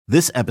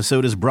This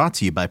episode is brought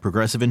to you by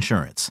Progressive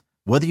Insurance.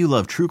 Whether you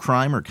love true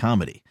crime or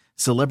comedy,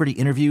 celebrity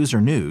interviews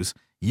or news,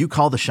 you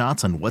call the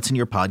shots on what's in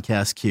your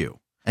podcast queue.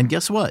 And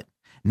guess what?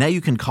 Now you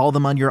can call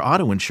them on your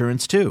auto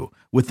insurance too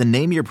with the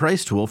Name Your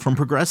Price tool from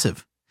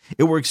Progressive.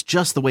 It works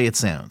just the way it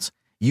sounds.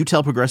 You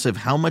tell Progressive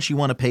how much you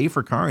want to pay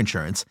for car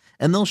insurance,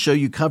 and they'll show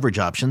you coverage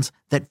options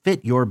that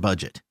fit your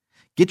budget.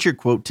 Get your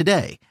quote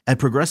today at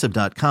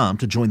Progressive.com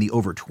to join the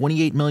over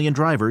 28 million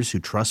drivers who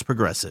trust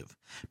Progressive.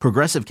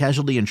 Progressive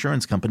Casualty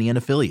Insurance Company and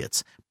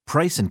Affiliates.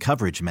 Price and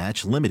coverage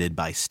match limited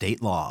by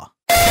state law.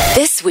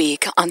 This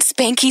week on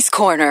Spanky's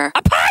Corner,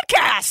 a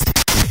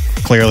podcast.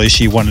 Clearly,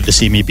 she wanted to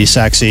see me be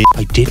sexy.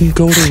 I didn't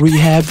go to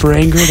rehab for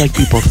anger like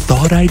people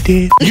thought I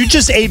did. You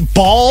just ate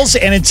balls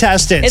and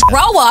intestines.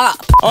 Grow up.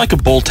 I like a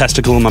bull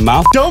testicle in my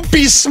mouth. Don't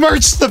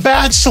besmirch The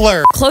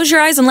Bachelor. Close your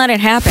eyes and let it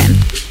happen.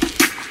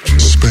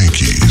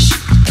 Spanky's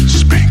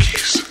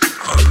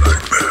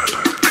Unlike Corner.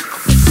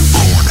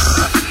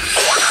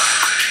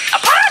 A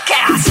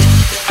podcast.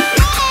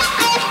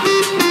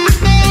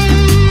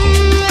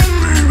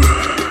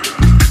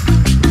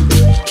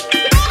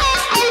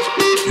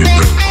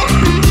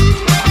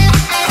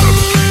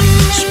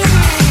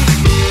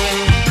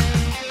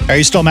 Are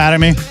you still mad at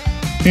me?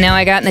 No,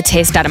 I gotten the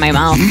taste out of my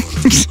mouth.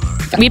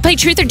 We play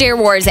Truth or Dare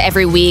Wars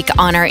every week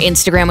on our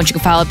Instagram, which you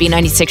can follow at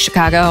B96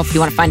 Chicago. If you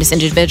want to find us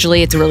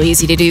individually, it's really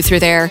easy to do through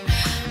there.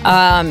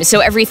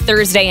 So every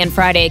Thursday and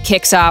Friday it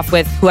kicks off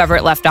with whoever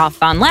it left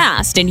off on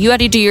last. And you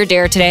had to do your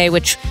dare today,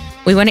 which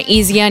we went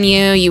easy on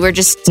you. You were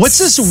just What's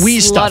this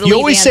we stuff? You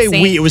always say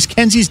we. It was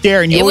Kenzie's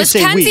dare, and you always say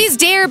we. It was Kenzie's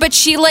dare, but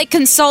she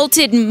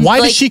consulted. Why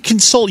did she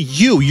consult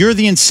you? You're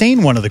the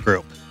insane one of the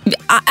group.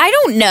 I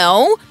don't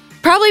know.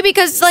 Probably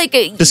because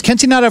does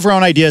Kenzie not have her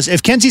own ideas?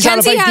 If Kenzie's out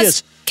of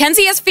ideas,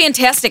 Kenzie has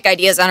fantastic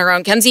ideas on her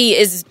own.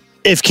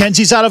 If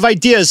Kenzie's out of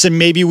ideas, then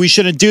maybe we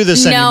shouldn't do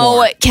this anymore.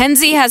 No,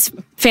 Kenzie has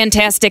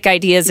fantastic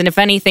ideas, and if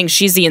anything,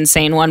 she's the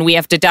insane one. We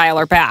have to dial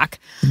her back.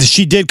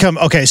 She did come.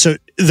 Okay, so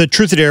the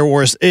Truth or Dare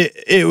Wars,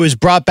 it was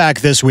brought back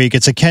this week.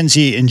 It's a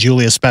Kenzie and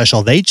Julia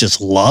special. They just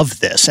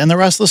love this, and the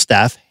rest of the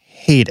staff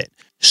hate it.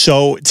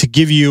 So to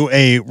give you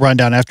a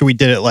rundown, after we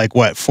did it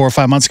 4 or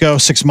 5 months ago,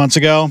 6 months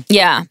ago,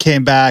 yeah,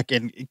 came back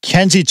and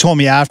Kenzie told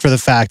me after the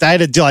fact, I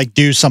had to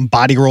do some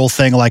body roll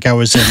thing like I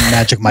was in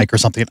Magic Mike or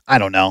something. I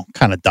don't know,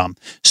 kind of dumb.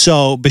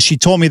 So, but she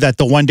told me that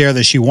the one dare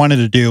that she wanted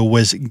to do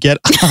was get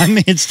on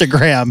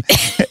Instagram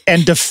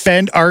and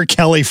defend R.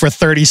 Kelly for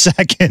 30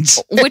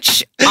 seconds.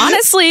 Which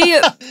honestly,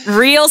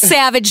 real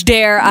savage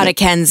dare out of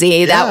Kenzie.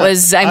 Yeah, that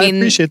was, I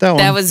appreciate that one.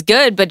 That was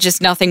good, but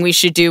just nothing we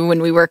should do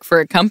when we work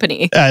for a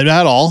company. At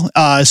all.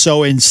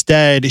 So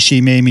instead,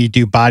 she made me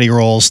do body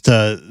rolls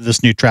to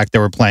this new track that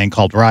we're playing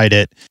called Ride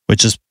It,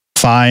 which is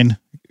fine.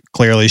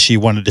 Clearly, she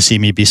wanted to see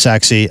me be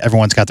sexy.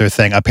 Everyone's got their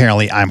thing.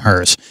 Apparently, I'm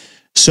hers.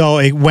 So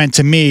it went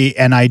to me,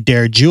 and I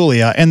dared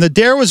Julia. And the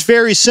dare was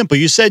very simple.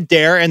 You said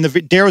dare, and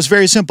the dare was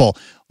very simple.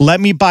 Let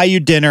me buy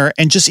you dinner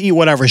and just eat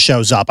whatever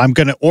shows up. I'm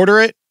going to order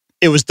it.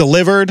 It was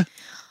delivered.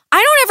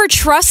 I don't ever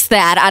trust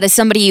that out of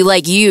somebody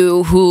like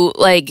you who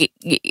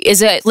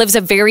lives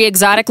a very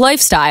exotic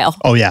lifestyle.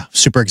 Oh yeah,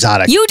 super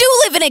exotic. You do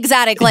live an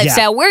exotic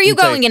lifestyle. Where are you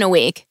going in a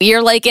week? You're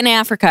in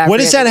Africa.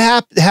 What does that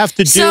have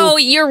to do? So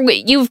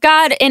you've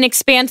got an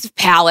expansive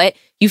palate.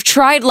 You've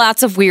tried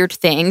lots of weird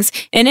things,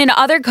 and in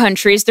other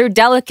countries, their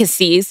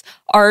delicacies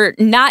are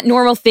not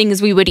normal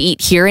things we would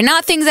eat here, and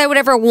not things I would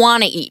ever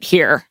want to eat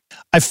here.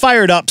 I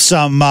fired up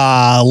some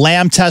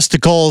lamb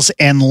testicles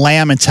and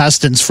lamb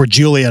intestines for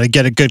Julia to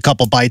get a good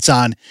couple bites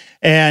on.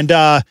 And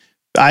I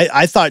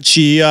thought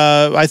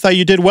I thought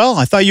you did well.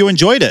 I thought you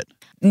enjoyed it.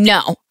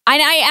 No.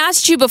 And I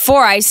asked you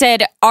before, I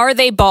said, are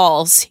they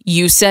balls?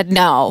 You said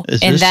no.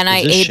 Then I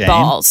ate Shane?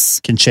 Balls.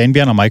 Can Shane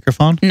be on a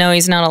microphone? No,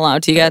 he's not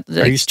allowed to.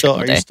 Are you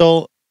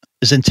still,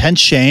 is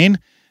Intense Shane?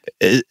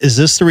 Is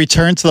this the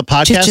return to the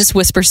podcast? Just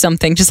whisper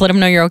something. Just let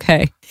him know you're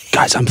okay.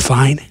 Guys, I'm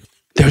fine.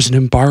 There's an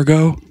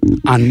embargo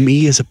on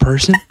me as a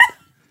person.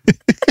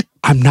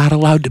 I'm not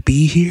allowed to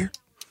be here.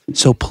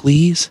 So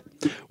please,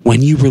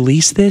 when you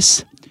release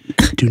this,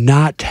 do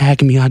not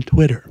tag me on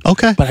Twitter.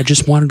 Okay. But I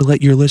just wanted to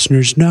let your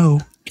listeners know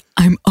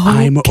I'm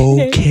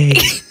okay.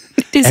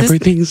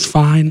 Everything's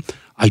fine.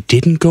 I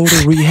didn't go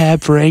to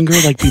rehab for anger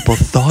like people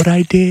thought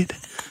I did.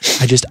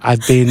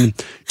 I've been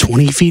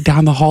 20 feet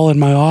down the hall in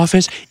my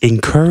office,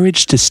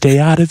 encouraged to stay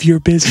out of your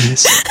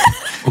business.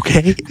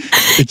 Okay?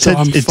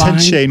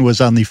 Intense Shane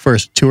was on the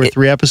first 2 or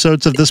 3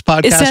 episodes of this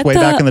podcast way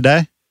back in the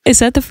day. Is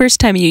that the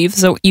first time you've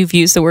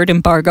used the word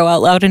embargo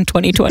out loud in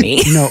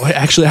 2020? No,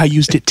 actually, I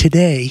used it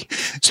today.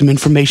 Some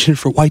information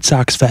for White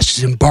Sox Fest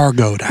is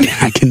embargoed.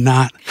 I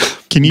cannot.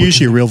 Can you use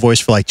your real voice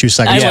for 2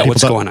 seconds? Yeah,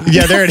 what's going on?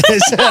 Yeah, there it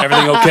is.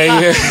 Everything okay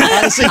here?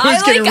 Honestly, it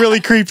was getting really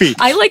creepy.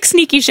 I like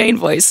sneaky Shane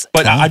voice.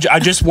 But I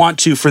just want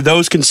to, for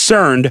those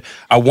concerned,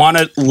 I want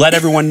to let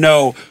everyone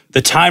know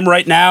the time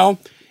right now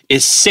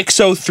is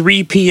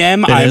 6:03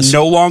 p.m. I am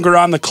no longer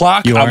on the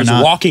clock. I was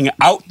walking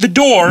out the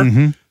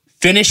door,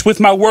 finished with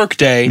my work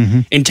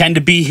day, intend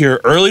to be here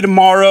early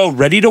tomorrow,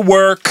 ready to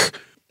work.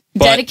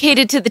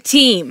 Dedicated to the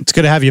team. It's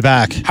good to have you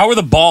back. How are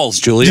the balls,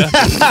 Julia?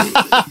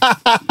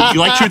 You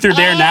like Truth or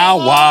Dare now?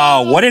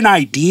 Wow, what an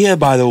idea,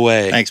 by the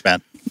way. Thanks,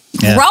 man.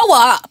 Yeah. Grow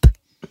up.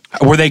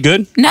 Were they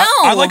good? No.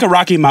 I like a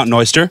Rocky Mountain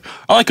oyster.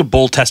 I like a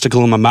bull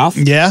testicle in my mouth.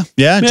 Yeah.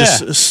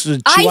 Just chew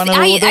on it a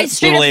little I bit.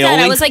 straight up said,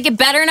 I was like, it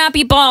better not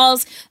be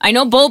balls. I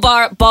know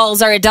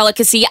balls are a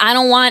delicacy. I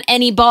don't want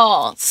any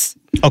balls.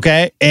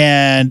 Okay,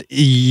 and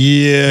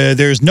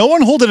there's no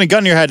one holding a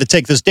gun to your head to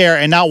take this dare,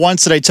 and not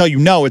once did I tell you,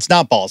 no, it's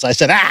not balls. I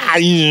said,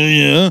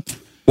 yeah.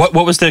 What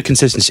was the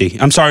consistency?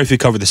 I'm sorry if you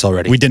covered this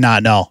already. We did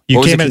not know.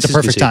 You came in at the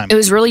perfect time. It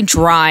was really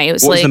dry. It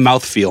was What was like the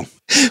mouth feel?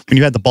 When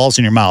you had the balls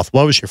in your mouth,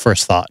 what was your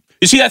first thought?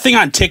 You see that thing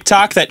on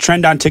TikTok, that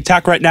trend on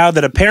TikTok right now,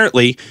 that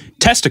apparently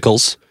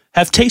testicles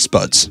have taste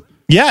buds.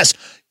 Yes.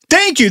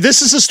 Thank you.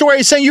 This is a story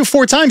I sent you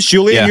 4 times,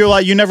 Julie, and you're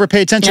like, you never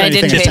pay attention to I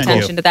anything didn't I pay sent you.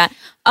 attention to that.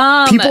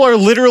 People are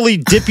literally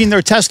dipping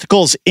their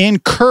testicles in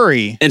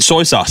curry And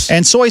soy sauce.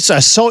 and soy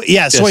sauce. Soy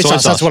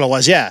sauce. That's what it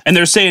was. Yeah. And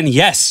they're saying,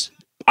 yes,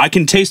 I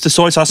can taste the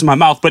soy sauce in my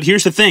mouth. But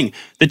here's the thing.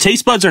 The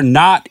taste buds are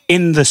not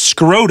in the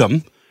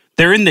scrotum.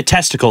 They're in the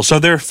testicle. So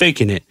they're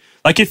faking it.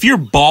 Like if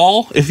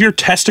your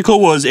testicle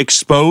was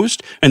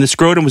exposed and the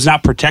scrotum was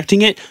not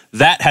protecting it,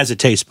 that has a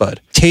taste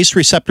bud. Taste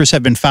receptors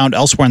have been found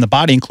elsewhere in the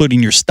body,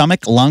 including your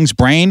stomach, lungs,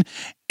 brain,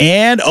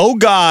 and, oh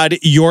God,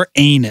 your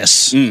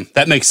anus.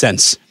 That makes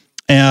sense.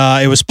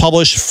 It was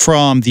published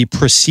from the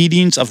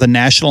Proceedings of the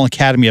National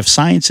Academy of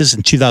Sciences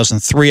in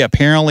 2003.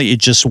 Apparently, it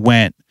just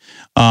went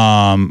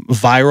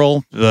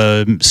viral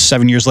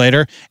 7 years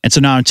later. And so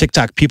now on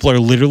TikTok, people are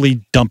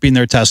literally dumping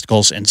their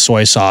testicles in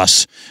soy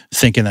sauce,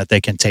 thinking that they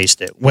can taste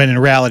it. When in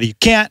reality, you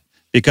can't,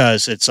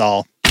 because it's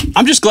all...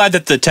 I'm just glad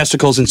that the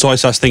testicles and soy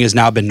sauce thing has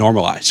now been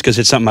normalized, because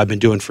it's something I've been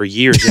doing for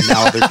years, and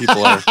now other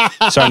people are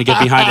starting to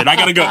get behind it. I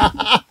gotta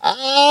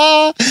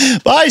go.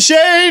 Bye,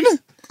 Shane.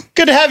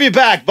 Good to have you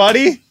back,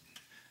 buddy.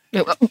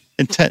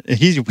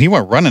 He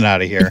went running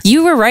out of here.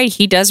 You were right.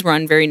 He does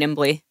run very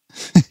nimbly.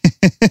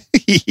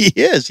 He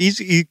is.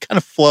 He kind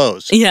of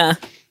flows. Yeah.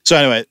 So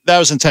anyway, that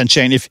was intense,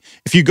 Shane. If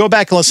you go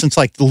back and listen to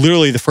like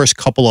literally the first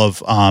couple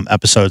of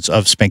episodes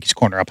of Spanky's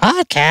Corner, a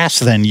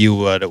podcast, then you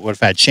would have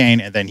had Shane,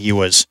 and then he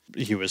was.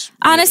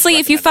 Honestly,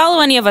 if you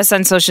follow any of us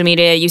on social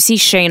media, you see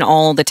Shane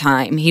all the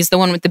time. He's the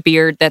one with the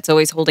beard that's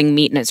always holding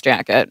meat in his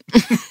jacket.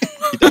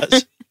 He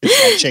does.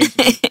 He's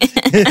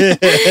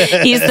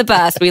the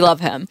best. We love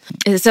him.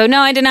 So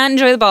no, I did not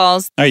enjoy the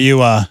balls. Are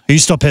you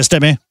still pissed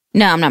at me?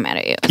 No, I'm not mad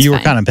at you. It's you were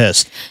fine. kind of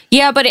pissed.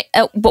 Yeah, but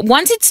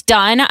once it's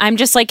done, I'm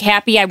just like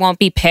happy I won't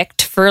be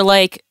picked for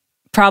like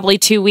probably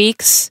 2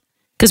 weeks,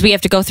 because we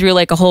have to go through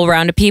like a whole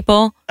round of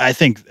people. I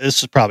think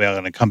this is probably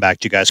going to come back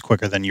to you guys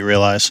quicker than you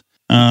realize.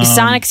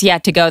 Sonic's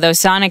yet to go, though.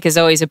 Sonic is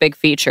always a big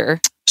feature.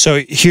 So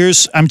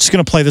I'm just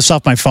going to play this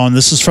off my phone.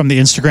 This is from the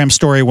Instagram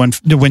story when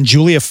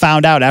Julia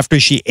found out after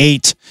she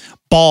ate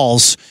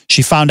balls,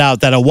 she found out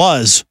that it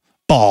was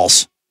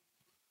balls.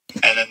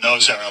 And then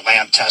those are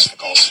lamb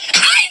testicles.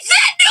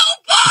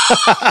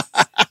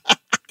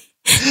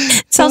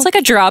 Sounds like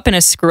a drop in a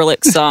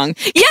Skrillex song.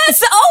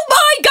 Yes! Oh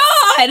my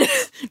God!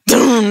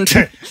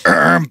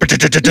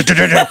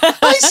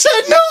 I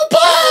said no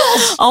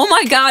balls! Oh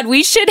my God,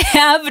 we should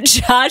have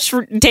Josh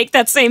take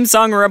that same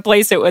song and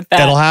replace it with that.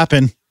 That'll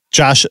happen.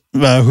 Josh,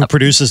 who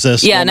produces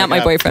this. Yeah, not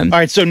my boyfriend. All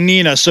right, so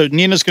Nina. So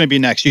Nina's going to be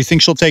next. You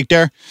think she'll take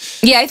Dare?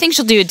 Yeah, I think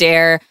she'll do a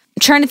Dare. I'm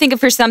trying to think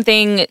of her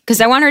something,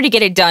 because I want her to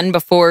get it done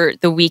before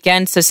the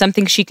weekend, so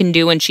something she can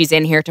do when she's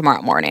in here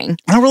tomorrow morning.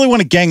 I don't really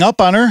want to gang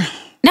up on her.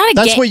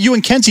 That's what you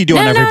and Kenzie do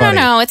on everybody.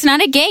 No. It's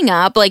not a gang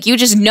up. Like, you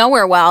just know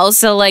her well.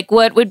 So, like,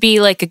 what would be,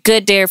 like, a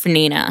good Dare for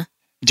Nina?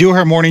 Do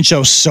her morning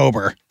show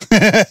sober.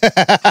 What?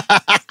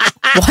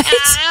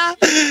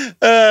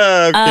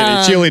 I'm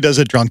kidding. She only does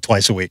it drunk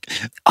twice a week.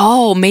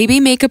 Oh, maybe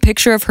make a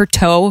picture of her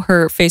toe,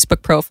 her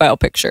Facebook profile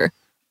picture.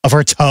 Of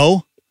her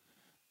toe?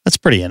 That's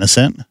pretty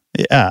innocent.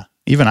 Yeah,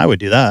 even I would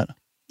do that.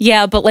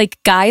 Yeah, but, like,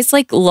 guys,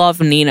 like, love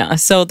Nina.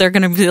 So they're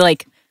going to be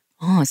like,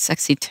 oh,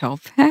 sexy toe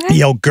pic?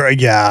 Yo, girl,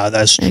 yeah,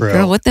 that's true.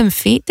 Girl, what them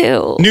feet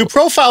do? New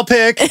profile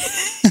pic. And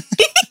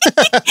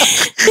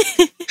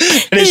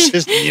it's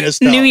just Nina's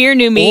toe. New year,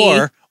 new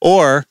me.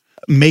 Or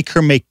make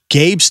her make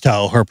Gabe's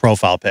toe her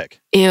profile pic.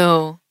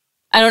 Ew.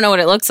 I don't know what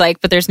it looks like,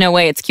 but there's no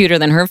way it's cuter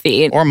than her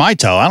feet. Or my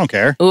toe. I don't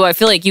care. Ooh, I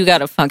feel like you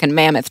got a fucking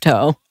mammoth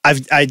toe.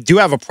 I do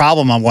have a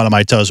problem on one of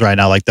my toes right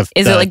now. Like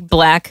Is it like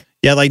black?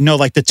 Yeah,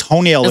 like the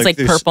toenail. It's like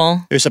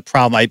purple. There's a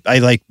problem. I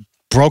like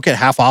broke it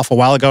half off a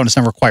while ago and it's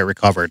never quite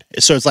recovered.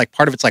 So it's like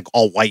part of it's like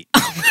all white.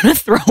 I'm gonna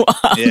throw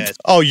up. Yeah.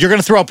 Oh, you're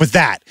gonna throw up with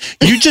that.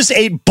 You just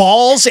ate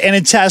balls and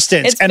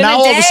intestines, and now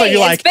all of a sudden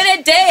you're like, it's been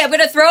a day. I'm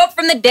gonna throw up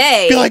from the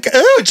day. You're like,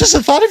 oh, just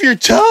the thought of your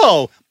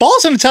toe.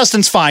 Balls and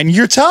intestines, fine.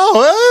 Your toe.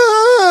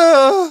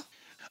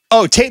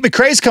 Oh, Tate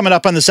McRae's coming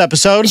up on this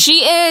episode.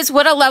 She is.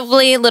 What a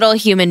lovely little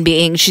human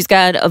being. She's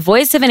got a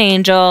voice of an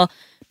angel.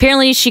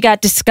 Apparently, she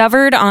got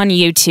discovered on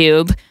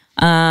YouTube,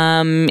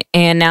 and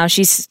now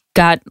she's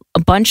got a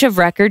bunch of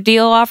record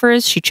deal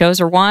offers. She chose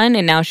her one,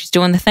 and now she's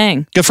doing the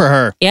thing. Good for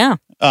her. Yeah.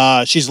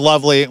 She's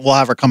lovely. We'll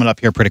have her coming up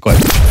here pretty quick.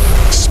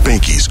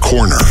 Spanky's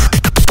Corner.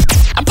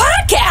 A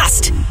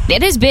podcast.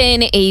 It has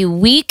been a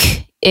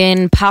week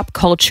in pop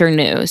culture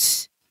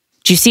news.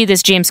 Did you see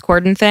this James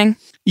Corden thing?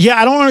 Yeah,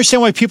 I don't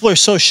understand why people are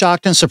so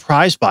shocked and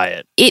surprised by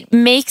it. It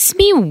makes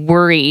me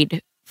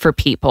worried for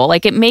people.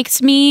 Like, it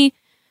makes me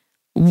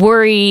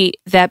worry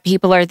that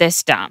people are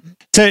this dumb.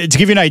 To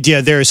give you an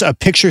idea, there's a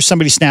picture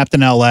somebody snapped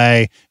in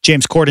L.A.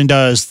 James Corden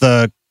does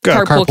the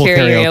carpool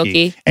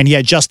karaoke. And he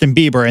had Justin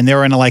Bieber, and they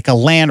were in like a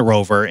Land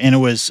Rover, and it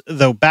was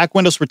the back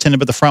windows were tinted,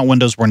 but the front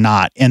windows were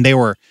not, and they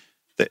were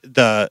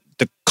the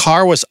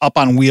car was up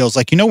on wheels,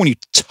 like when you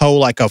tow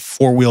like a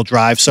 4-wheel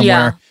drive somewhere.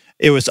 Yeah.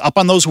 It was up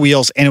on those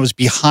wheels, and it was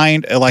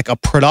behind like a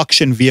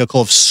production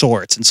vehicle of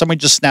sorts. And somebody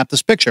just snapped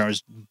this picture. It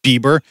was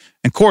Bieber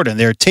and Corden.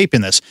 They were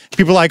taping this.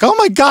 People are like, "Oh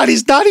my God,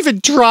 he's not even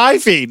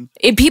driving."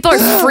 People are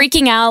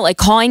freaking out, like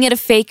calling it a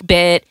fake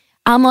bit.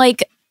 I'm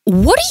like,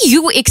 what do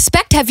you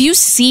expect? Have you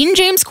seen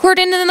James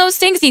Corden in those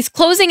things? He's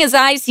closing his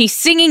eyes. He's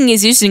singing.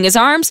 He's using his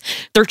arms.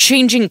 They're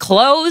changing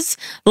clothes.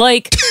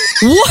 Like,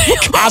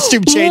 what?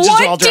 Costume changes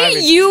while driving.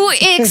 What do you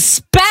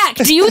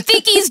expect? Do you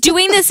think he's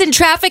doing this in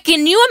traffic?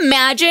 Can you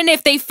imagine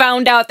if they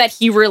found out that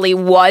he really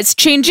was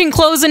changing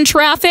clothes in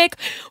traffic?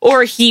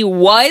 Or he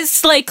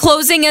was, like,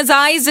 closing his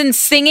eyes and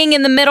singing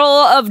in the middle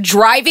of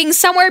driving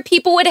somewhere?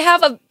 People would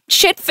have a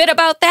shit fit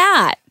about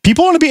that.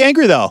 People want to be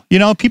angry, though.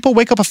 People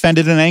wake up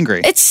offended and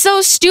angry. It's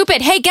so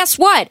stupid. Hey, guess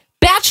what?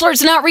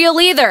 Bachelor's not real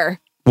either.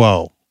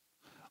 Whoa.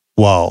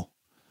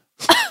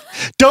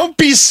 Don't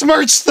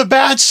besmirch The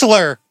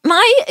Bachelor.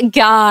 My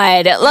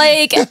God.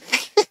 Like...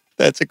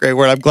 That's a great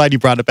word. I'm glad you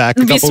brought it back.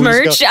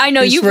 Besmirch? I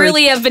know. You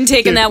really have been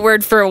taking that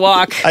word for a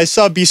walk. I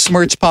saw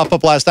besmirch pop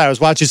up last night. I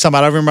was watching something.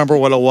 I don't remember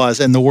what it was.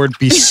 And the word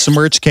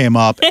besmirch came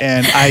up.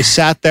 And I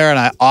sat there and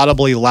I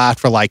audibly laughed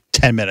for like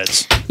 10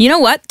 minutes. You know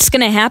what's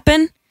going to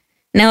happen?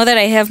 Now that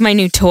I have my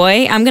new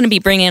toy, I'm going to be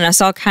bringing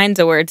us all kinds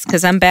of words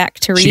because I'm back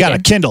to reading. She got a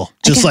Kindle,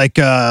 just like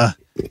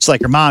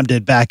your mom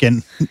did back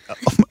in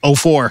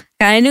 2004.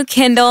 Got a new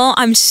Kindle.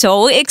 I'm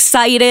so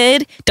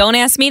excited. Don't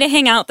ask me to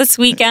hang out this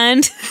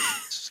weekend.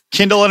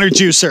 Kindle and her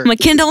juicer. My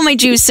Kindle and my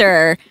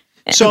juicer.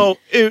 So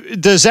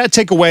does that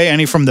take away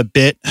any from the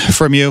bit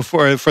from you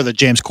for the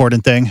James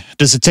Corden thing?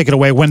 Does it take it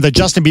away when the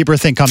Justin Bieber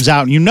thing comes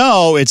out and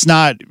it's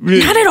not...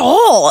 Not at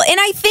all. And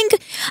I think,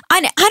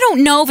 I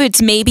don't know if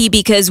it's maybe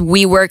because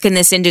we work in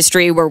this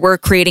industry where we're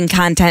creating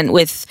content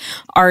with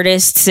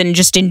artists and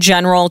just in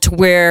general to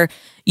where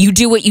you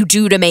do what you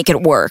do to make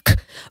it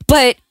work.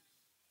 But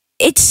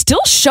it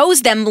still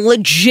shows them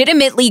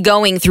legitimately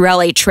going through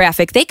LA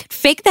traffic. They could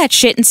fake that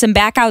shit in some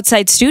back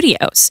outside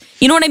studios.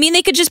 You know what I mean?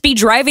 They could just be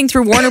driving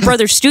through Warner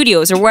Brothers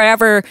Studios or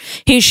wherever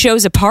his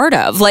show's a part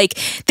of. Like,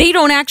 they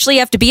don't actually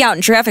have to be out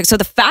in traffic. So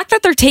the fact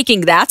that they're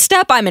taking that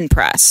step, I'm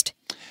impressed.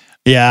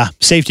 Yeah,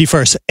 safety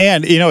first.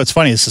 And, it's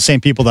funny. It's the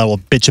same people that will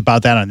bitch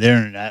about that on the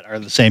internet are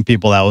the same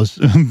people that was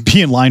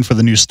be in line for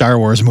the new Star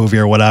Wars movie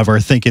or whatever,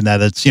 thinking that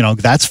it's,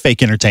 that's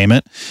fake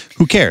entertainment.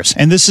 Who cares?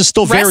 And this is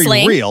still very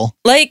real.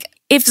 Like,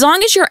 as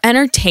long as you're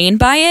entertained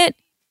by it,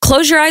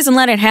 close your eyes and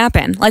let it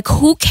happen. Like,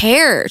 who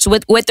cares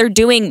what they're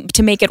doing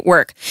to make it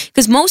work?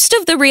 Because most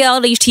of the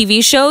reality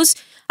TV shows,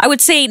 I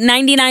would say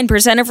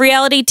 99% of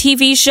reality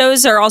TV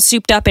shows are all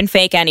souped up and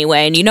fake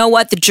anyway. And you know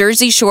what? The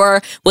Jersey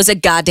Shore was a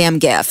goddamn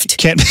gift.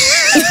 Can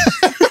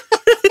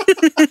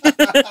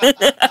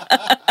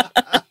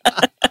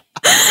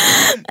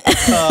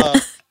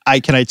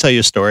I tell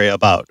you a story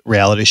about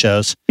reality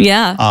shows?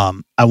 Yeah.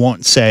 I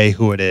won't say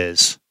who it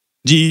is.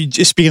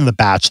 Speaking of The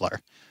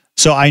Bachelor,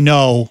 so I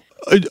know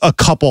a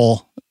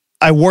couple.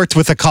 I worked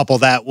with a couple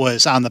that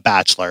was on The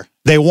Bachelor.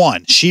 They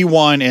won. She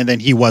won, and then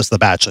he was The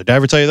Bachelor. Did I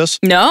ever tell you this?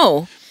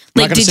 No.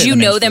 Like, did you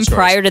know them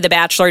prior to The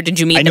Bachelor? Did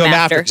you meet them after? I knew him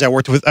after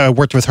because I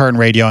worked with her in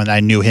radio, and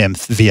I knew him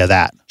via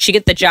that. She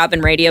get the job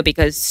in radio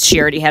because she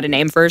already had a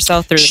name for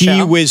herself through the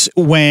show?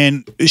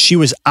 When she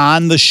was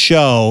on the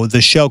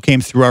show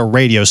came through our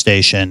radio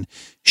station.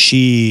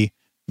 She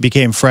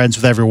became friends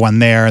with everyone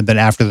there, and then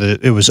after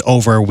it was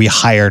over, we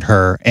hired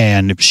her,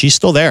 and she's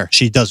still there.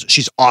 She's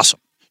awesome.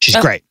 She's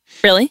great.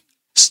 Really?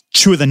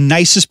 Two of the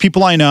nicest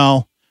people I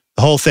know.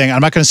 The whole thing.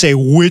 I'm not going to say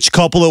which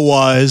couple it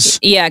was.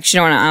 Yeah, because you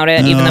don't want to out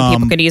it, even though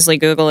people could easily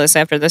Google this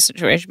after this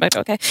situation, but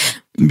okay.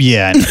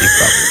 Yeah, I know, you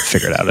probably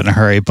figured it out in a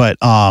hurry, but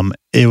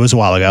it was a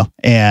while ago,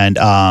 and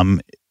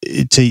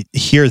to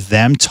hear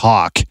them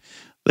talk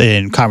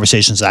in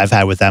conversations I've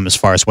had with them as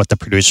far as what the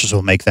producers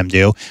will make them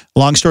do.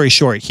 Long story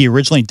short, he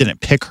originally didn't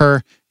pick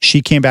her.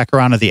 She came back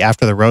around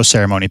after the rose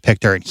ceremony,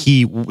 picked her, and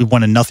he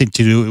wanted nothing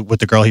to do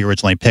with the girl he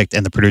originally picked,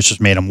 and the producers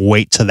made him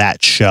wait to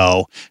that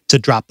show to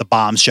drop the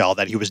bombshell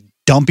that he was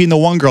dumping the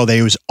one girl that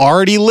he was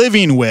already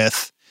living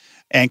with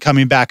and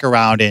coming back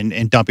around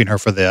and dumping her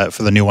for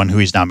the new one who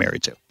he's now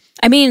married to.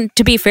 I mean,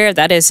 to be fair,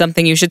 that is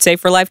something you should say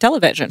for live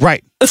television.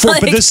 Right.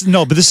 But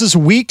this is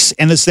weeks,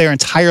 and it's their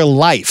entire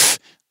life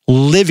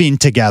living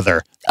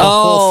together. The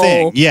whole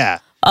thing. Yeah.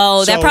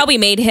 Oh, that probably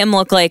made him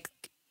look like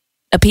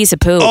a piece of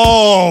poop.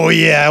 Oh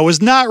yeah, it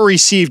was not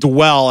received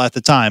well at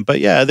the time, but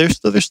yeah, they're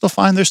still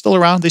fine. They're still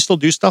around. They still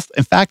do stuff.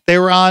 In fact, they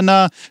were on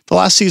the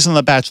last season of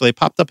The Bachelor. They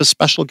popped up as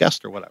special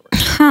guest or whatever.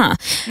 Huh.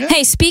 Yeah.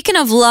 Hey, speaking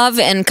of love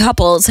and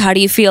couples, how do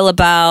you feel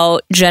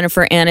about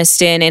Jennifer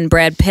Aniston and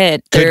Brad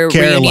Pitt? Their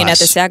reunion at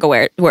the SAG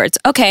Awards.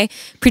 Okay,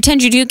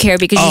 pretend you do care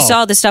because you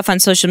saw the stuff on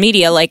social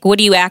media. Like, what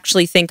do you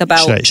actually think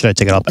about? Should I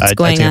take it up? I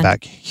take it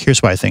back.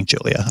 Here's what I think,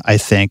 Julia. I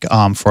think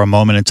for a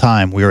moment in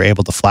time, we were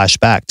able to flash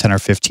back 10 or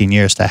 15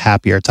 years to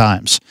happier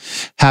times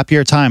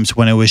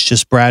when it was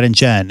just Brad and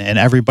Jen and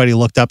everybody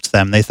looked up to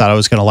them. They thought it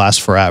was going to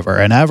last forever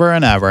and ever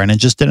and ever, and it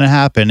just didn't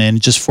happen.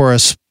 And just for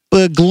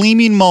a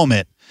gleaming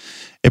moment,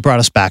 it brought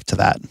us back to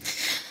that.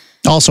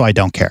 Also, I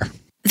don't care.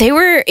 They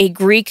were a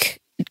Greek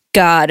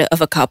god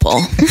of a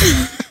couple.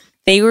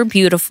 They were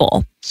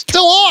beautiful.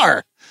 Still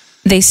are.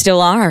 They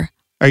still are.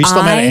 Are you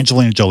still mad at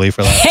Angelina Jolie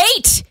for that?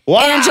 Hate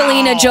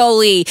Angelina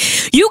Jolie.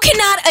 You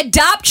cannot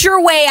adopt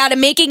your way out of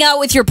making out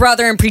with your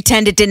brother and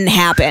pretend it didn't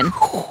happen.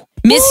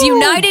 Miss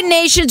United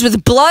Nations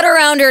with blood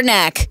around her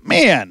neck.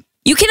 Man.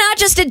 You cannot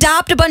just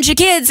adopt a bunch of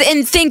kids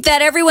and think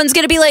that everyone's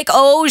going to be like,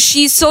 oh,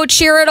 she's so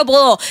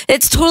charitable.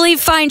 It's totally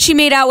fine she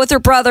made out with her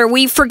brother.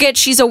 We forget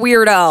she's a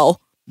weirdo.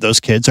 Those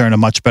kids are in a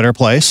much better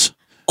place.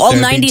 All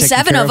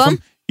 97 of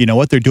them. You know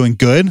what? They're doing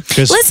good.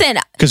 Listen.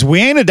 Because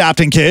we ain't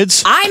adopting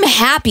kids. I'm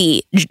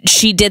happy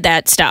she did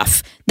that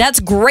stuff. That's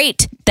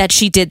great that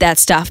she did that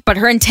stuff. But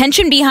her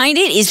intention behind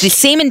it is the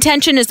same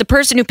intention as the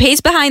person who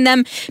pays for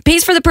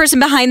the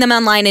person behind them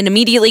online and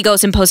immediately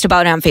goes and posts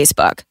about it on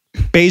Facebook.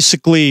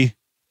 Basically,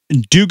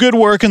 do good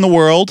work in the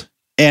world,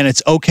 and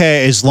it's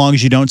okay as long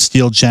as you don't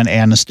steal Jen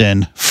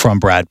Aniston from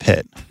Brad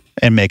Pitt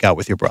and make out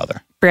with your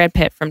brother. Brad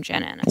Pitt from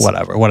Jen Aniston.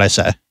 Whatever. What'd I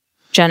say?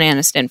 Jen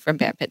Aniston from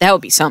Brad Pitt. That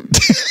would be something.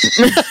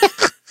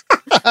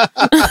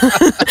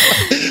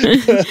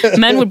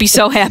 Men would be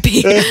so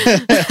happy.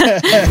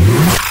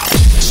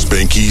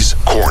 Spanky's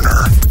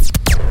Corner.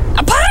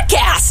 A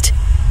podcast.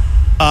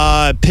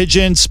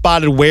 Pigeon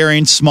spotted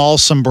wearing small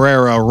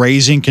sombrero,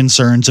 raising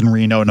concerns in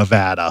Reno,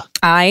 Nevada.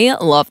 I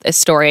love this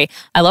story.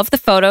 I love the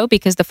photo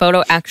because the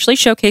photo actually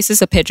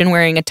showcases a pigeon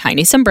wearing a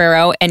tiny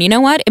sombrero. And you know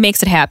what? It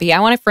makes it happy.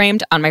 I want it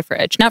framed on my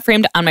fridge. Not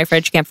framed on my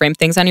fridge. You can't frame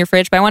things on your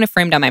fridge, but I want it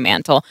framed on my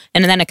mantle.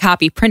 And then a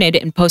copy printed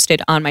and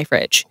posted on my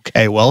fridge.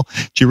 Okay, well,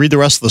 did you read the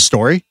rest of the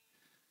story?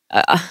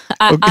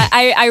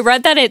 I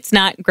read that it's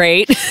not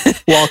great.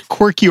 While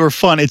quirky or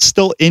fun, it's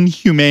still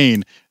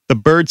inhumane. The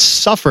birds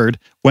suffered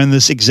when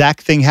this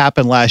exact thing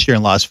happened last year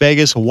in Las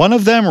Vegas. One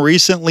of them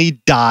recently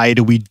died.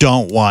 We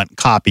don't want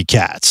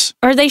copycats.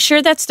 Are they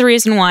sure that's the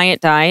reason why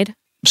it died?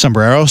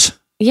 Sombreros?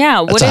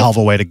 Yeah. That's a hell of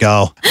a way to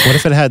go. What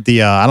if it had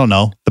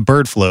the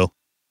bird flu?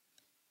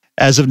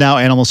 As of now,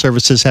 Animal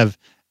Services have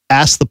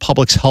asked the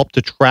public's help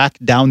to track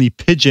down the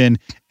pigeon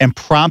and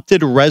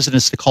prompted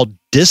residents to call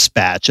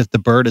dispatch if the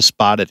bird is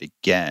spotted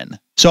again.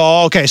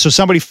 So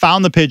somebody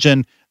found the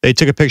pigeon. They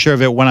took a picture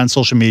of it, went on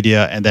social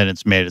media, and then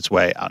it's made its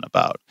way out and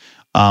about.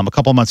 A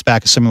couple months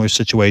back, a similar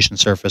situation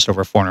surfaced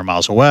over 400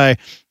 miles away.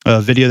 A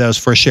video that was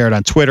first shared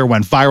on Twitter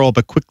went viral,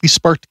 but quickly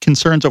sparked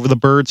concerns over the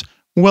bird's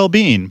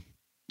well-being.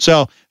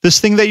 So this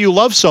thing that you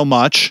love so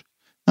much,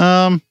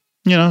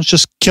 it's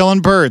just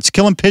killing birds,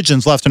 killing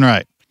pigeons left and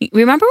right.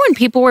 Remember when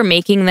people were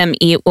making them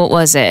eat, what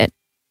was it?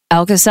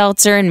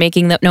 Alka-Seltzer and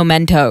making them,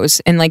 Mentos,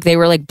 and they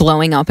were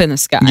blowing up in the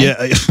sky.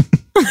 Yeah.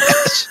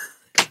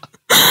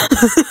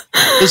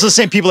 Those are the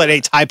same people that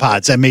ate Tide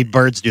Pods that made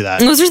birds do that.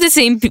 Those are the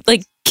same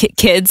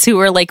kids who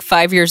were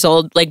 5 years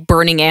old,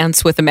 burning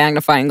ants with a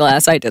magnifying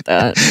glass. I did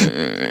that.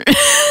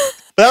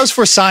 But that was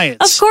for science.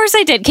 Of course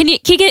I did. Can you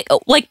get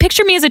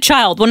picture me as a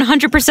child?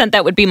 100%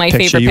 that would be my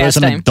favorite pastime. As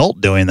an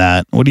adult doing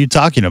that. What are you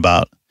talking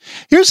about?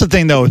 Here's the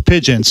thing though with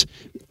pigeons.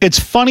 It's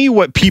funny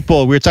what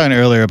people, we were talking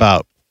earlier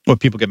about what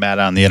people get mad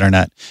at on the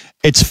internet.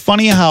 It's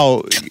funny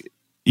how,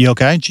 you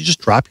okay? Did you just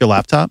drop your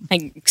laptop?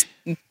 I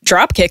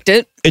drop kicked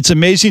it. It's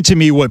amazing to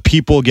me what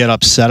people get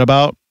upset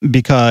about,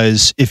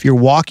 because if you're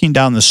walking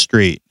down the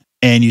street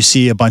and you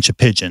see a bunch of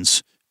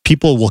pigeons,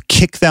 people will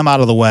kick them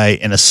out of the way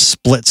in a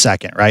split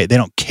second, right? They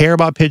don't care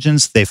about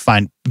pigeons. They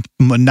find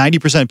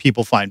 90% of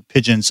people find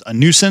pigeons a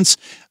nuisance.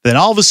 Then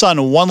all of a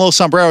sudden, one little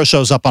sombrero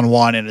shows up on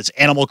one, and it's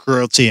animal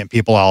cruelty, and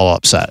people are all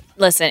upset.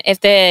 Listen,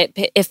 if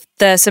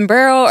the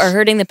sombreros are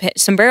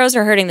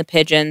hurting the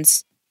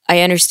pigeons, I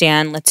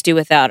understand. Let's do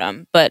without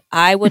them. But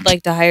I would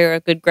like to hire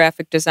a good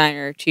graphic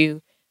designer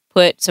to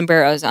put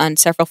sombreros on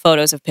several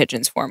photos of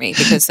pigeons for me,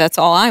 because that's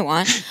all I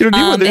want.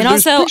 And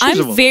also,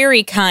 I'm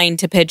very kind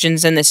to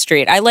pigeons in the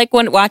street. I like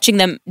watching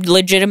them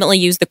legitimately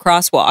use the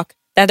crosswalk.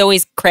 That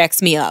always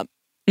cracks me up.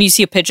 When you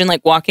see a pigeon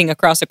walking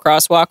across a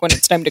crosswalk when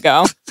it's time to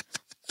go.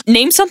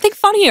 Name something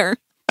funnier.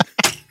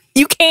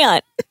 You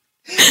can't.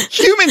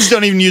 Humans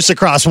don't even use the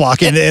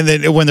crosswalk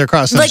when they're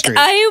crossing the street.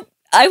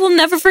 I will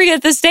never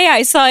forget this day.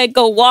 I saw it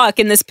go walk,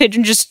 and this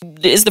pigeon just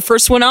is the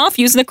first one off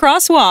using the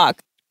crosswalk.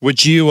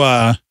 Would you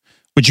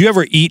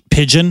ever eat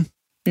pigeon?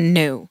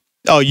 No.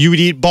 Oh, you would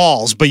eat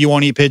balls, but you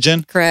won't eat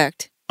pigeon?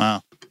 Correct.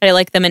 Wow. I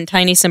like them in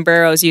tiny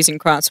sombreros using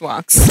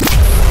crosswalks.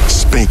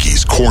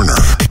 Spanky's Corner.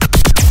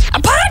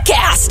 A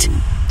podcast!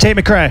 Tate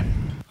McRae.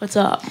 What's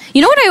up?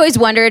 You know what I always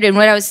wondered and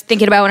what I was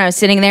thinking about when I was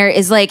sitting there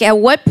is like, at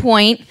what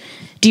point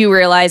do you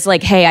realize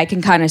like, hey, I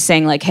can kind of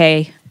sing like,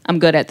 hey, I'm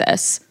good at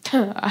this?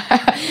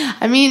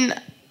 I mean,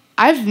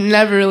 I've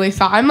never really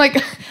thought.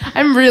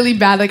 I'm really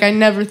bad. Like, I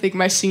never think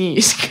my singing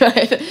is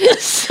good.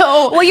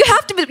 So, Well, you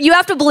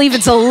have to believe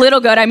it's a little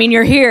good. I mean,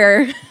 you're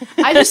here.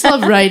 I just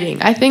love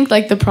writing. I think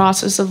like the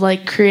process of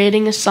like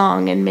creating a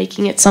song and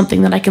making it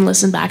something that I can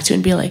listen back to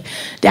and be like,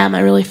 damn, I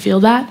really feel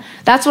that.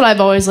 That's what I've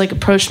always like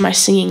approached my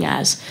singing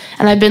as.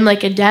 And I've been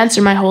like a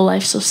dancer my whole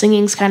life, so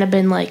singing's kind of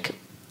been like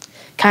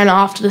kind of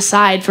off to the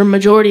side for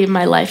majority of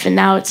my life, and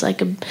now it's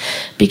like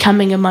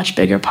becoming a much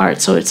bigger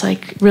part, so it's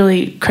like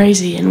really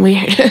crazy and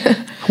weird.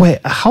 Wait,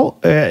 how?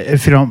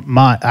 If you don't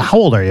mind, how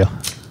old are you?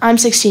 I'm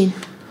 16.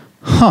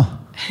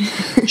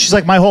 She's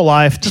like, my whole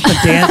life, just been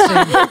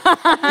dancing,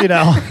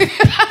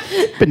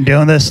 been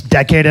doing this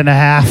decade and a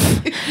half.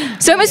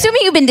 So I'm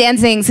assuming you've been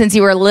dancing since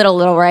you were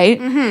little, right?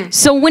 Mm-hmm.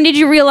 So when did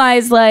you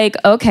realize like,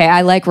 okay,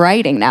 I like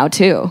writing now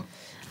too?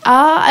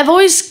 I've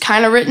always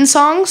kind of written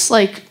songs,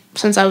 like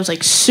since I was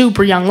like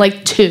super young,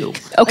 like 2.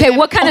 Okay,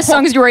 what kind of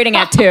songs are you writing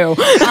at 2?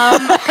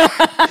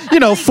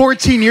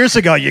 14 years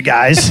ago, you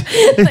guys.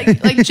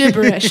 like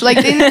gibberish. Like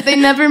they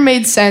never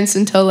made sense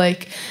until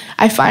like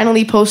I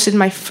finally posted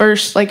my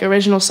first like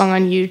original song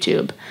on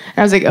YouTube. And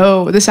I was like,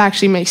 oh, this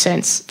actually makes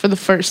sense for the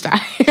first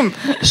time.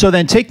 So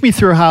then take me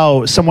through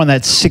how someone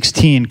that's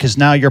 16, because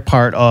now you're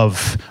part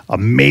of a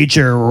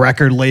major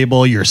record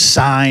label, you're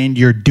signed,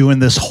 you're doing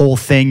this whole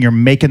thing, you're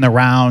making the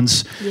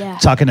rounds,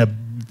 talking to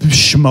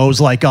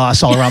schmoes like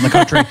us all around the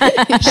country.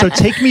 So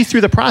take me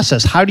through the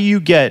process. How do you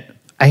get,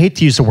 I hate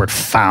to use the word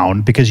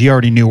found because you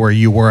already knew where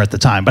you were at the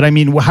time, but I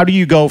mean, how do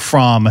you go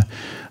from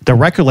the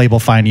record label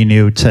finding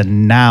you to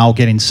now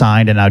getting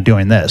signed and now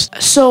doing this?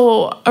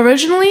 So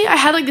originally I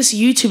had like this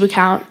YouTube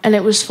account and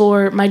it was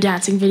for my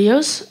dancing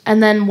videos.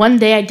 And then one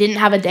day I didn't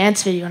have a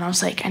dance video and I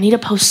was like, I need to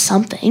post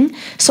something.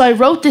 So I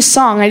wrote this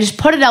song. I just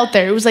put it out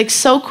there. It was like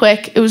so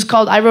quick. It was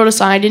called I Wrote a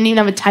Song. I didn't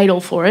even have a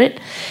title for it.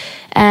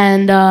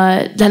 And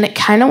then it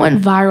kind of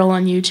went viral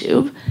on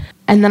YouTube.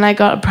 And then I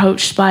got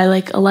approached by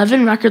like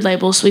 11 record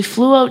labels. So we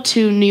flew out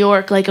to New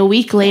York like a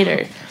week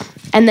later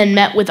and then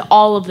met with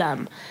all of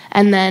them.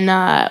 And then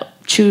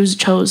chose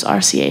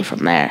RCA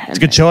from there. It's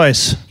a good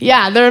choice.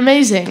 Yeah, they're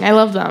amazing. I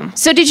love them.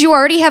 So did you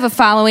already have a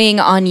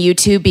following on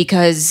YouTube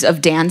because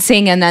of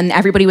dancing and then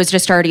everybody was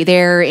just already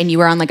there and you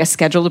were on like a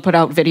schedule to put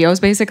out videos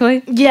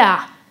basically?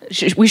 Yeah.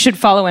 We should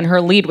follow in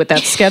her lead with that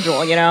schedule,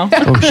 Oh,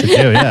 we should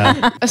do,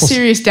 yeah. A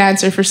serious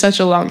dancer for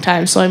such a long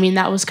time. So, I mean,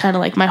 that was kind of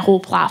like my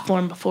whole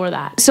platform before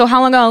that. So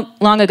how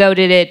long ago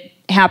did it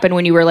happen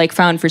when you were like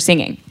found for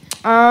singing?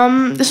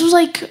 This was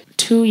like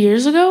 2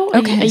 years ago,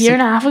 Okay, a year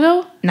and a half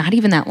ago. Not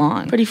even that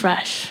long. Pretty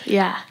fresh,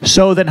 yeah.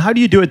 So then how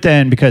do you do it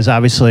then? Because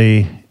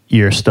obviously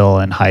you're still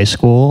in high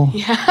school.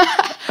 Yeah.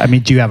 I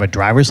mean, do you have a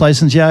driver's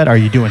license yet? Are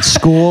you doing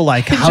school?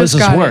 Like, how does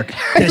this work?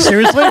 Okay,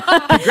 seriously?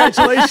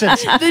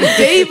 Congratulations. The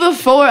day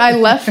before I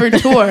left for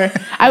tour,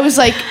 I was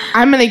like,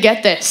 I'm going to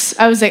get this.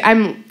 I was like,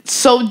 I'm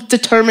so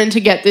determined to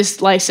get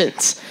this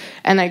license.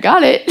 And I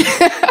got it.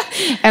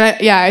 And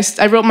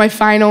I wrote my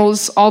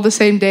finals all the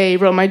same day,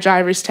 wrote my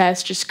driver's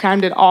test, just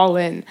crammed it all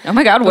in. Oh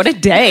my God, what a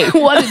day.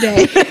 What a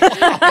day.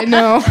 I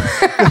know.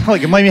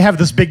 Like, let me have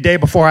this big day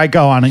before I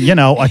go on,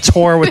 a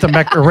tour with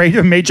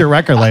a major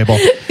record label.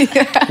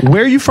 Yeah.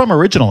 Where are you from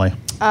originally?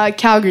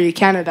 Calgary,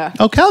 Canada.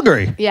 Oh,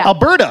 Calgary. Yeah.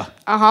 Alberta.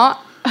 Uh-huh.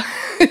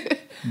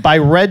 By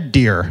Red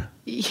Deer.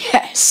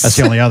 Yes. That's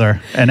the only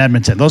other. And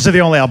Edmonton. Those are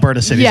the only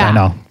Alberta cities I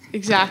know.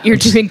 Exactly. You're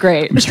doing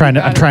great. I'm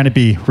trying to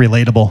be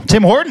relatable.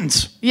 Tim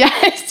Hortons.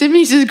 Yes,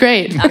 Timmy's is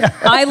great.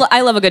 I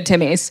love a good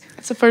Timmy's.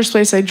 It's the first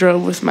place I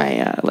drove with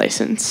my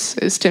license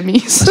is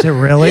Timmy's. Is it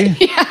really?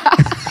 Yeah.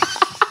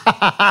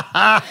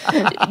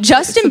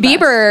 Justin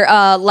Bieber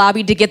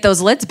lobbied to get those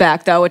lids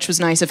back, though, which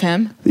was nice of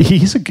him.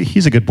 He's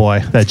a good boy,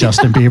 that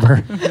Justin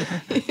Bieber.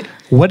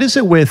 What is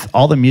it with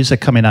all the music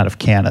coming out of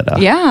Canada?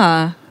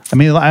 Yeah. I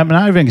mean, I'm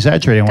not even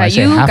exaggerating when I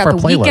say half our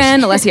playlist.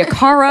 Weeknd, Alessia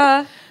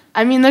Cara.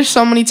 I mean, there's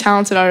so many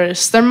talented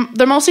artists. They're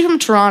mostly from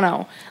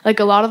Toronto. Like,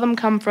 a lot of them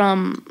come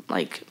from,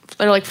 like,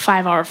 they're like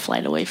 5-hour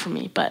flight away from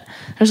me. But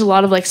there's a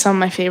lot of, like, some of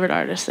my favorite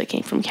artists that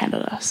came from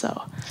Canada, so.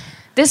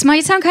 This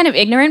might sound kind of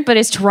ignorant, but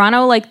is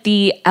Toronto like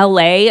the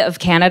LA of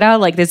Canada?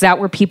 Like, is that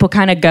where people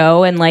kind of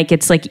go and, like,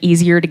 it's, like,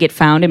 easier to get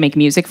found and make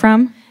music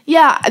from?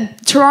 Yeah,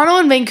 Toronto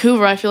and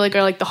Vancouver, I feel like,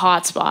 are, like, the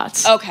hot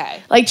spots.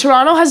 Okay. Like,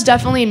 Toronto has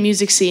definitely a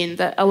music scene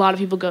that a lot of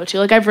people go to.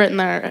 Like, I've written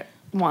there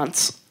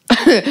once.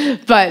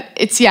 But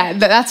it's,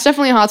 that's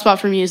definitely a hotspot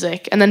for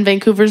music. And then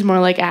Vancouver's more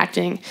like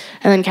acting.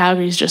 And then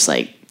Calgary's just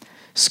like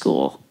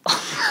school.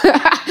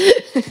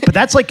 But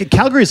that's like,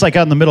 Calgary's like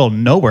out in the middle of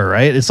nowhere,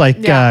 right? It's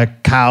like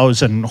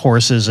cows and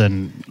horses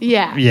and...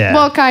 Yeah. Yeah.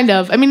 Well, kind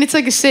of. I mean, it's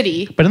like a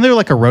city. But isn't there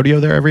like a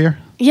rodeo there every year?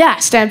 Yeah,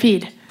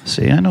 Stampede.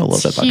 See, I know a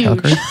little bit about Huge.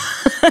 Calgary.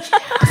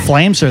 The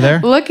Flames are there.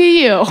 Look at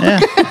you. Yeah.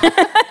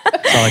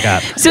 That's all I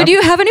got. So do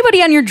you have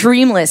anybody on your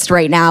dream list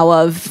right now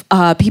of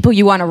people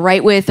you want to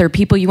write with or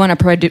people you want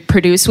to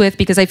produce with?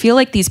 Because I feel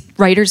like these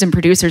writers and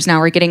producers now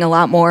are getting a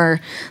lot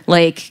more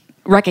like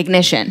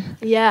recognition.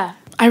 Yeah.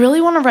 I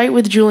really want to write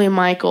with Julia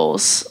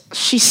Michaels.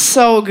 She's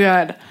so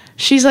good.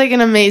 She's like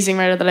an amazing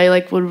writer that I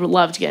like would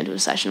love to get into a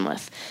session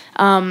with.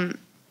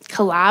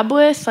 Collab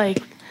with,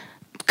 like,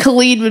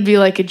 Khalid would be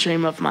like a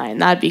dream of mine.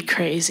 That'd be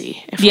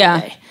crazy.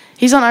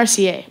 He's on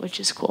RCA, which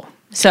is cool.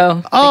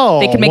 So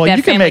they can make that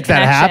you can make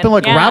that connection. happen.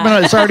 Look, Robin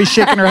is already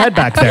shaking her head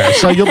back there,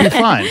 so you'll be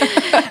fine.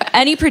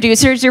 Any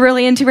producers you're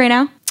really into right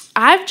now?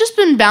 I've just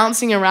been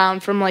bouncing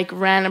around from like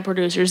random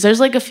producers. There's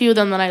like a few of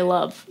them that I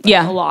love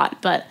a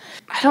lot, but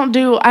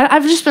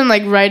I've just been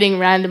like writing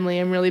randomly.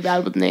 I'm really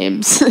bad with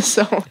names.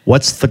 So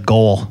what's the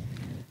goal?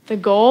 The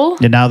goal?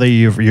 And now that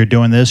you're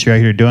doing this, you're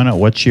out here doing it,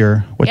 what's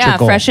your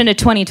goal? Fresh into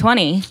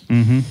 2020.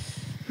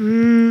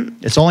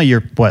 It's only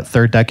your,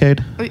 third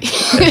decade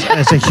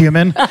as a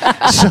human?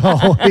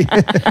 So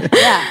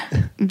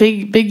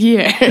Big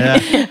year.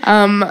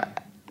 Yeah.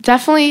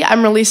 Definitely,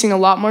 I'm releasing a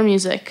lot more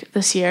music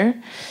this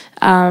year.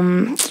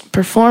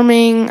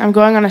 Performing. I'm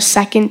going on a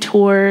second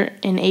tour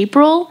in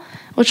April,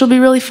 which will be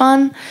really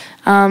fun.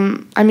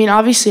 I mean,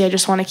 obviously, I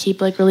just want to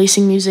keep like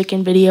releasing music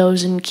and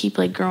videos and keep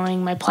like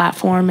growing my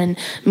platform and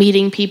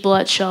meeting people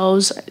at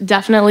shows.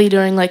 Definitely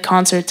during like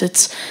concerts,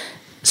 it's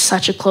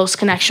such a close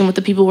connection with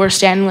the people who are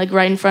standing like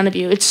right in front of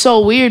you. It's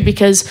so weird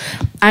because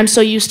I'm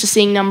so used to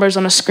seeing numbers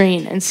on a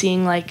screen and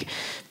seeing like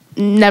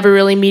never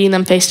really meeting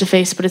them face to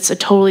face, but it's a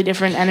totally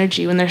different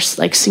energy when they're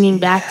like singing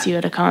back to you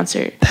at a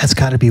concert. That's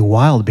got to be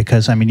wild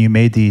because I mean, you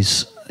made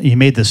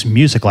this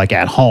music like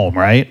at home,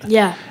 right?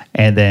 Yeah.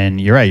 And then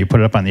you're right, you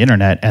put it up on the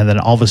internet, and then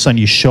all of a sudden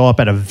you show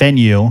up at a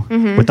venue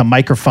with a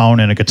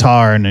microphone and a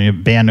guitar and a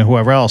band and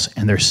whoever else,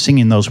 and they're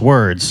singing those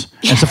words.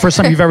 And it's the first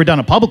time you've ever done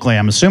it publicly,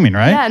 I'm assuming,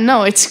 right? Yeah,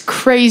 no, it's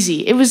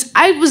crazy.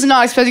 I was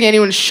not expecting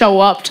anyone to show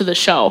up to the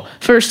show,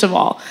 first of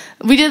all.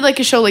 We did like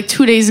a show like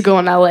 2 days ago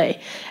in LA,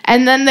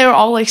 and then they were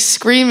all like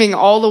screaming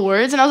all the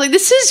words, and I was like,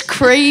 this is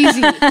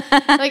crazy.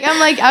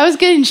 I was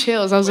getting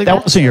chills. I was like,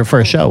 that wasn't your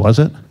first show, was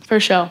it?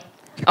 First show.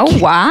 Oh,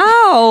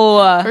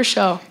 wow. First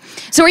show.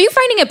 So are you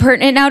finding it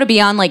pertinent now to be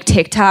on like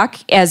TikTok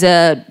as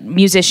a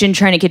musician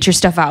trying to get your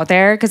stuff out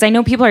there? Because I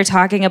know people are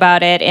talking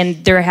about it,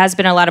 and there has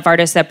been a lot of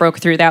artists that broke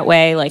through that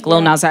way, like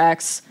Lil Nas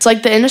X. It's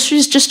like the industry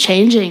is just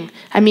changing.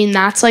 I mean,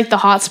 that's like the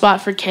hot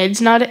spot for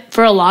kids, not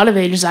for a lot of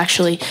ages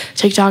actually.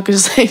 TikTok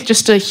is like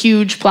just a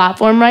huge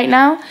platform right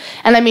now.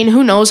 And I mean,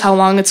 who knows how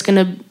long it's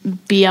going to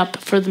be up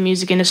for the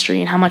music industry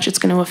and how much it's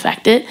going to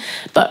affect it.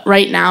 But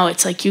right now,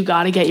 it's like you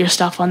got to get your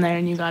stuff on there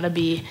and you got to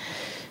be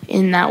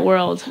in that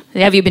world.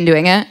 Have you been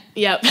doing it?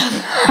 Yep.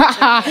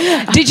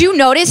 Did you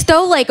notice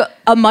though, like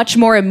a much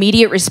more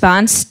immediate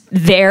response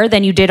there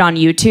than you did on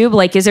YouTube?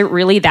 Like, is it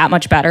really that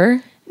much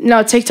better?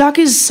 No, TikTok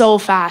is so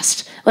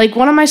fast. Like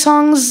one of my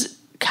songs,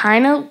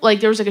 kind of like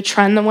there was like a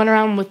trend that went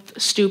around with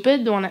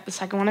Stupid, the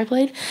second one I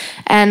played,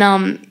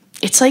 and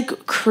it's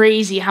like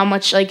crazy how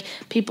much like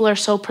people are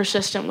so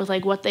persistent with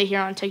like what they hear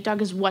on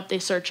TikTok is what they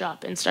search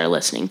up and start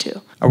listening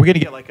to. Are we gonna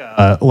get like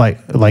a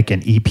like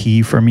an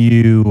EP from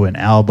you, an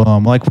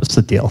album? Like, what's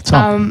the deal?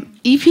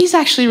 EP's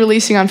actually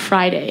releasing on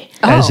Friday.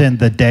 As in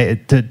the day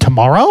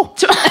tomorrow?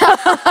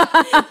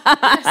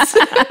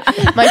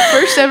 My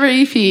first ever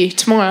EP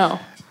tomorrow.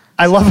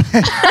 I love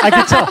it. I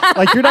can tell.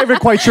 Like, you're not even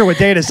quite sure what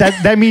day it is.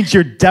 That means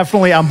you're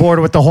definitely on board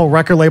with the whole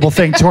record label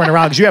thing touring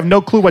around because you have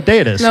no clue what day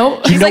it is. No.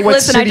 You He's know like, what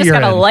listen, city I just you're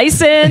got a in.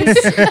 license.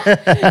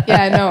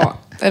 Yeah, no.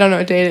 I don't know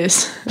what day it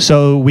is.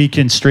 So we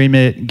can stream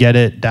it, get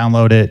it,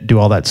 download it, do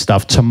all that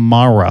stuff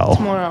tomorrow.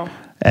 Tomorrow.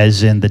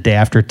 As in the day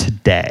after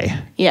today.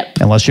 Yep.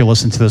 Unless you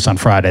listen to this on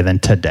Friday, then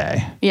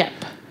today. Yep.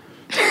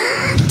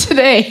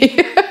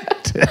 Today.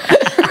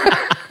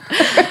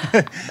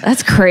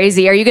 That's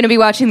crazy. Are you going to be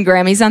watching the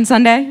Grammys on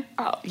Sunday?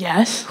 Oh,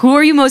 yes. Who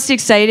are you most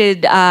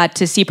excited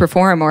to see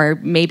perform or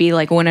maybe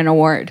like win an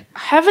award? I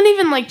haven't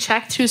even like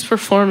checked who's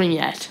performing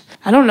yet.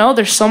 I don't know.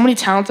 There's so many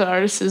talented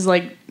artists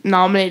like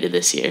nominated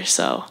this year,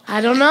 so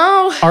I don't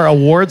know. Are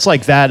awards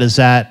like that, is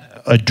that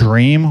a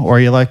dream, or are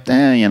you like,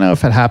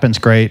 if it happens,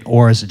 great,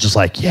 or is it just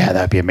like, yeah,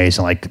 that'd be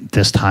amazing, like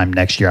this time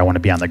next year I want to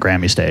be on the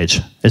Grammy stage?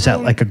 Is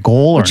that like a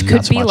goal, or Which not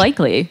could so be much?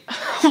 likely.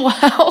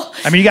 Well,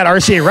 I mean, you got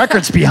RCA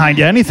Records behind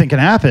you. Anything can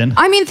happen.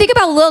 I mean, think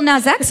about Lil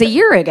Nas X a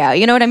year ago.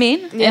 You know what I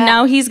mean? Yeah. And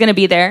now he's going to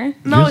be there.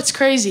 no, it's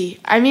crazy.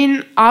 I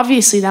mean,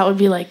 obviously that would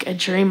be like a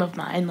dream of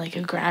mine, like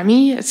a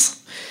Grammy. I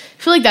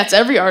feel like that's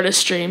every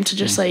artist's dream to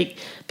just like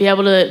be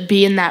able to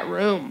be in that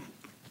room,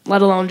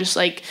 let alone just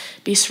like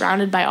be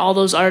surrounded by all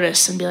those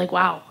artists and be like,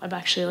 wow, I'm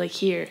actually like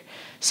here.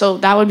 So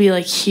that would be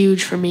like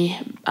huge for me.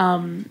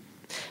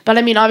 But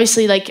I mean,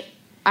 obviously, like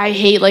I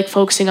hate like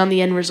focusing on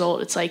the end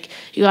result. It's like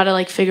you got to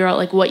like figure out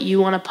like what you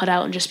want to put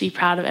out and just be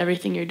proud of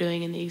everything you're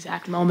doing in the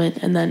exact moment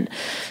and then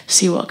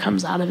see what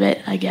comes out of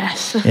it, I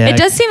guess. Yeah, It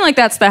does seem like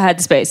that's the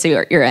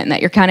headspace you're in,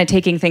 that you're kind of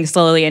taking things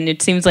slowly, and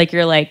it seems like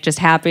you're like just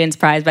happy and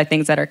surprised by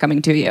things that are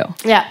coming to you.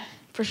 Yeah,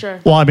 for sure.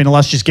 Well, I mean,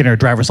 unless she's getting her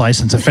driver's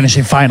license and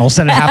finishing finals,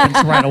 then it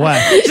happens right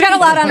away. She's got a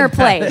lot on her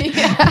plate.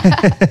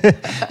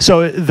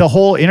 So the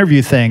whole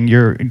interview thing,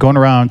 you're going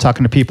around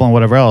talking to people and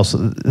whatever else,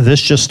 this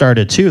just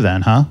started too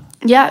then, huh?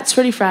 Yeah, it's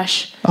pretty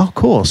fresh. Oh,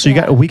 cool.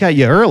 So we got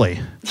you early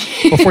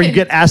before you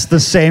get asked the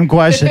same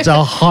questions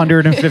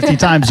 150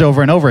 times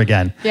over and over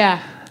again.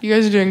 Yeah, you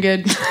guys are doing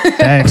good.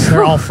 Thanks.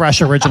 They're all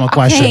fresh, original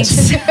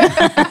questions.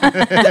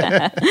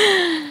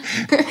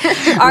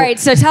 All right,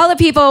 so tell the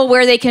people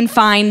where they can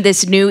find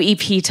this new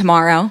EP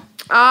tomorrow.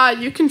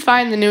 You can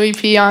find the new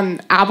EP on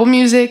Apple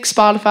Music,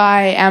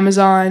 Spotify,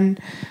 Amazon,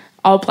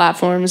 all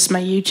platforms,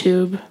 my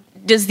YouTube.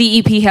 Does the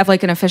EP have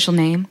like an official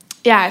name?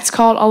 Yeah, it's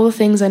called All the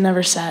Things I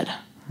Never Said.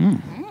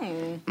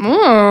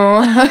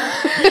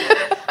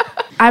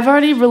 I've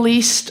already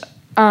released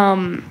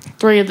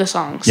 3 of the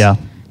songs. Yeah.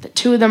 The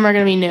 2 of them are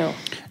going to be new.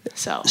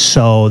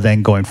 So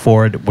then going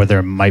forward, where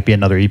there might be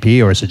another EP,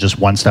 or is it just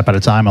one step at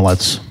a time and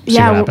let's see what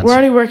happens? We're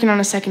already working on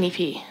a second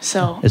EP.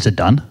 So is it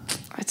done?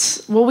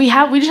 We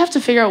just have to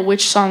figure out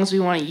which songs we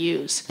want to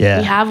use. Yeah.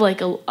 We have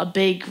like a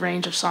big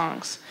range of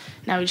songs.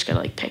 Now we just got to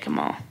like pick them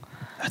all.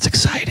 That's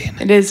exciting.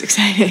 It is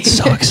exciting. It's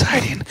so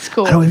exciting. It's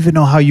cool. I don't even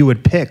know how you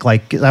would pick.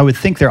 Like, I would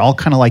think they're all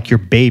kind of like your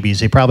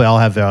babies. They probably all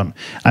have their own.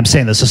 I'm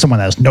saying this as someone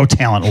that has no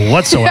talent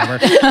whatsoever.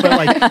 But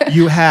like,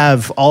 you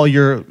have all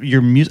your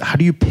music. How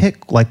do you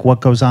pick like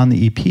what goes on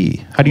the EP?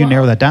 How do you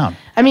narrow that down?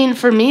 I mean,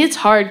 for me, it's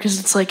hard because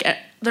it's like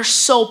they're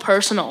so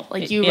personal.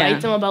 Like you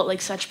write them about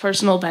like such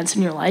personal events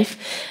in your life,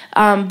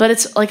 but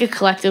it's like a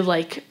collective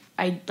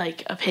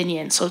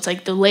opinion. So it's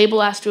like the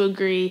label has to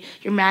agree,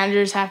 your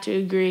managers have to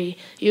agree,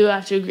 you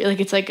have to agree.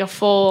 Like it's like a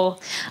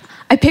full.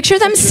 I picture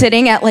them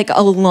sitting at like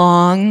a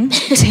long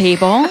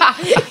table,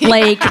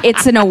 like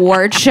it's an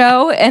award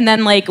show, and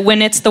then like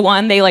when it's the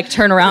one, they like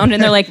turn around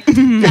and they're like,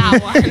 that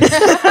one.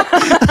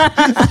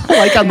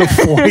 Like on The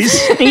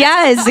Voice.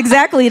 Yes,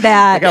 exactly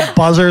that. I got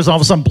buzzers. All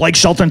of a sudden, Blake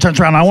Shelton turns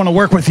around. I want to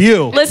work with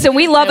you. Listen,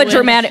 we love a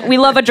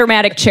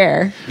dramatic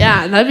chair.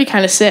 Yeah, that'd be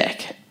kind of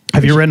sick.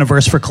 Have you written a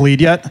verse for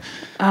Khalid yet?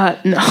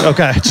 No.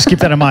 Okay, just keep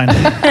that in mind.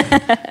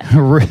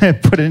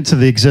 Put it into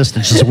the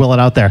existence. Just will it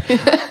out there.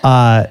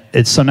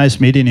 It's so nice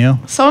meeting you.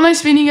 So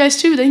nice meeting you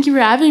guys too. Thank you for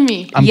having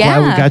me. I'm glad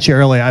we got you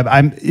early.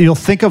 You'll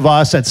think of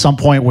us at some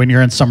point when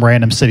you're in some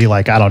random city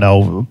like, I don't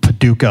know,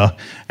 Paducah,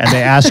 and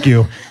they ask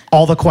you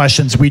all the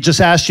questions we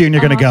just asked you, and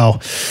you're going to go,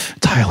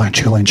 Tyler and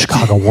Julie in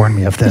Chicago warned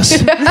me of this.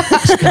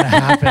 It's going to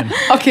happen.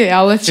 Okay,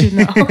 I'll let you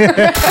know.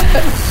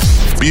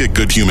 Be a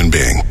good human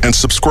being and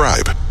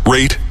subscribe,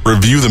 rate,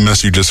 review the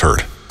mess you just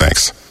heard.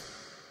 Thanks.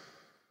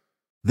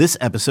 This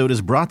episode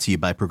is brought to you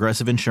by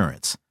Progressive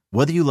Insurance.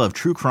 Whether you love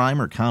true crime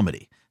or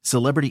comedy,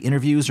 celebrity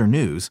interviews or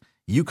news,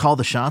 you call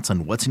the shots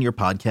on what's in your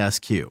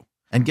podcast queue.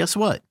 And guess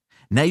what?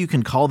 Now you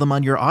can call them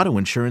on your auto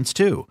insurance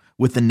too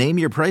with the Name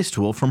Your Price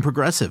tool from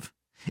Progressive.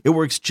 It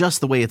works just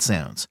the way it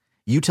sounds.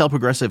 You tell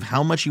Progressive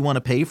how much you want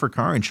to pay for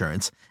car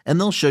insurance, and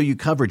they'll show you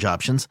coverage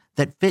options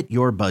that fit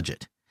your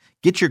budget.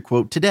 Get your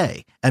quote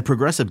today at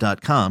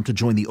Progressive.com to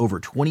join the over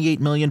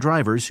 28 million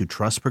drivers who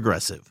trust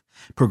Progressive.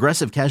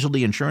 Progressive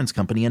Casualty Insurance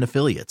Company and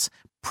Affiliates.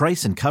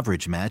 Price and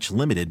coverage match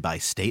limited by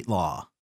state law.